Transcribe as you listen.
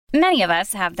Many of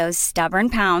us have those stubborn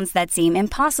pounds that seem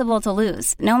impossible to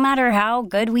lose, no matter how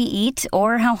good we eat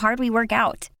or how hard we work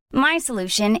out. My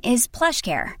solution is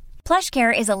PlushCare.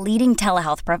 PlushCare is a leading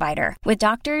telehealth provider with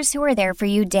doctors who are there for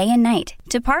you day and night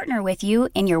to partner with you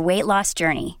in your weight loss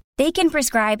journey. They can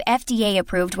prescribe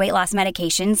FDA-approved weight loss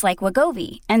medications like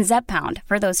Wegovy and Zepbound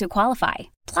for those who qualify.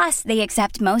 Plus, they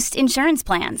accept most insurance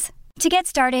plans. To get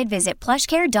started, visit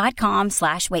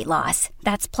plushcare.com/weightloss.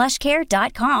 That's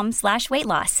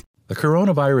plushcare.com/weightloss. The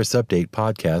Coronavirus Update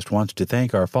podcast wants to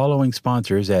thank our following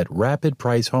sponsors at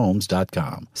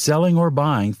rapidpricehomes.com. Selling or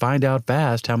buying, find out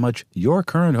fast how much your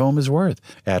current home is worth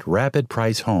at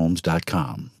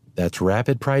rapidpricehomes.com. That's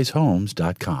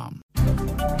rapidpricehomes.com.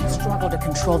 Struggle to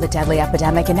control the deadly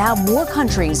epidemic, and now more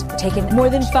countries are taking. More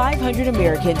than 500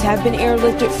 Americans have been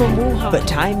airlifted from Wuhan, but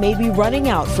time may be running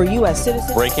out for U.S.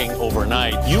 citizens. Breaking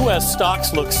overnight, U.S.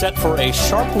 stocks look set for a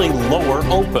sharply lower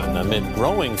open amid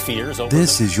growing fears over.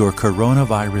 This is your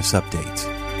Coronavirus Update.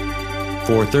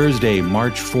 For Thursday,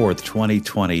 March 4th,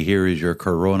 2020, here is your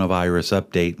Coronavirus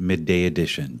Update midday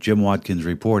edition. Jim Watkins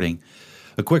reporting.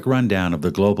 A quick rundown of the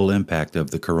global impact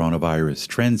of the coronavirus.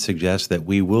 Trends suggest that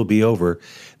we will be over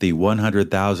the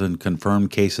 100,000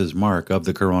 confirmed cases mark of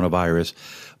the coronavirus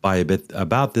by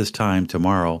about this time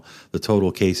tomorrow. The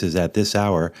total cases at this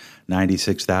hour,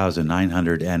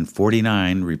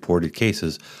 96,949 reported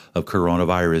cases of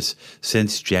coronavirus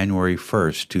since January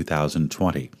 1st,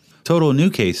 2020. Total new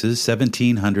cases,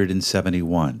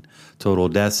 1,771. Total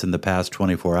deaths in the past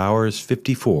 24 hours,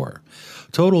 54.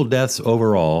 Total deaths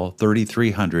overall,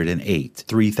 3,308.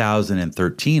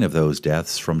 3,013 of those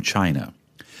deaths from China.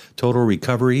 Total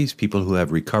recoveries, people who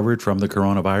have recovered from the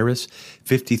coronavirus,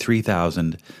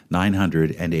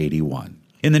 53,981.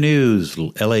 In the news,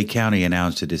 L.A. County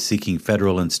announced it is seeking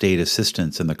federal and state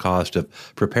assistance in the cost of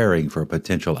preparing for a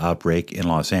potential outbreak in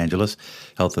Los Angeles,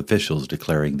 health officials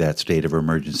declaring that state of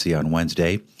emergency on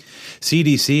Wednesday.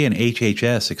 CDC and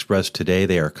HHS expressed today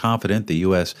they are confident the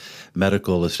U.S.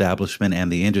 medical establishment and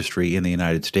the industry in the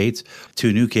United States.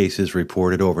 2 new cases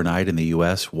reported overnight in the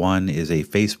U.S. One is a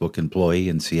Facebook employee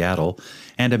in Seattle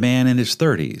and a man in his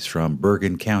 30s from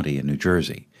Bergen County in New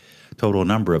Jersey. Total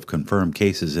number of confirmed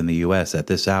cases in the U.S. at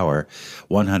this hour,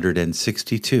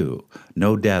 162.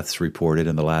 No deaths reported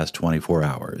in the last 24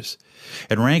 hours.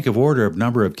 In rank of order of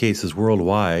number of cases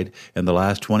worldwide, in the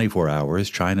last 24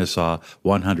 hours, China saw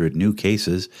 100 new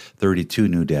cases, 32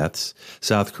 new deaths.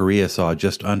 South Korea saw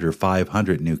just under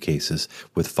 500 new cases,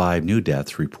 with 5 new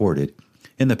deaths reported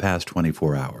in the past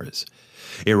 24 hours.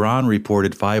 Iran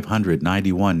reported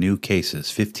 591 new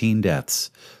cases, 15 deaths.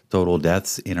 Total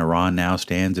deaths in Iran now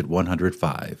stands at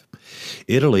 105.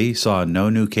 Italy saw no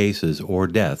new cases or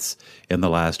deaths in the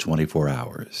last 24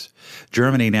 hours.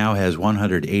 Germany now has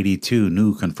 182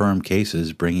 new confirmed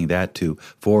cases, bringing that to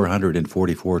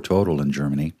 444 total in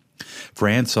Germany.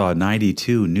 France saw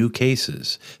 92 new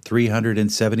cases,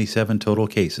 377 total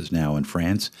cases now in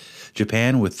France.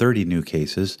 Japan with 30 new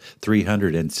cases,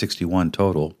 361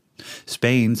 total.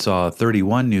 Spain saw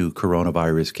 31 new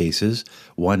coronavirus cases,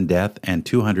 1 death, and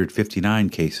 259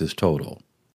 cases total.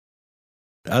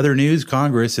 Other news,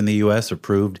 Congress in the U.S.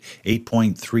 approved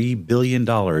 $8.3 billion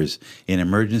in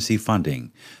emergency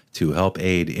funding to help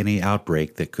aid any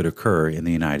outbreak that could occur in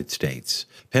the United States.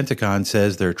 Pentagon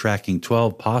says they're tracking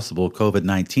 12 possible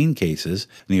COVID-19 cases.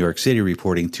 New York City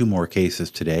reporting 2 more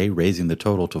cases today, raising the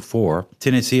total to 4.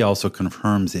 Tennessee also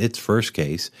confirms its first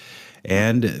case.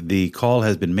 And the call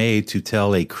has been made to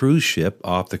tell a cruise ship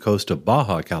off the coast of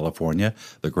Baja, California,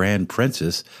 the Grand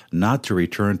Princess, not to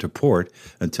return to port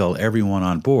until everyone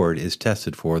on board is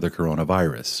tested for the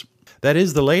coronavirus. That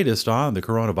is the latest on the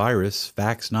coronavirus.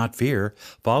 Facts, not fear.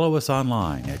 Follow us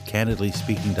online at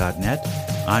candidlyspeaking.net.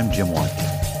 I'm Jim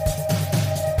Watkins.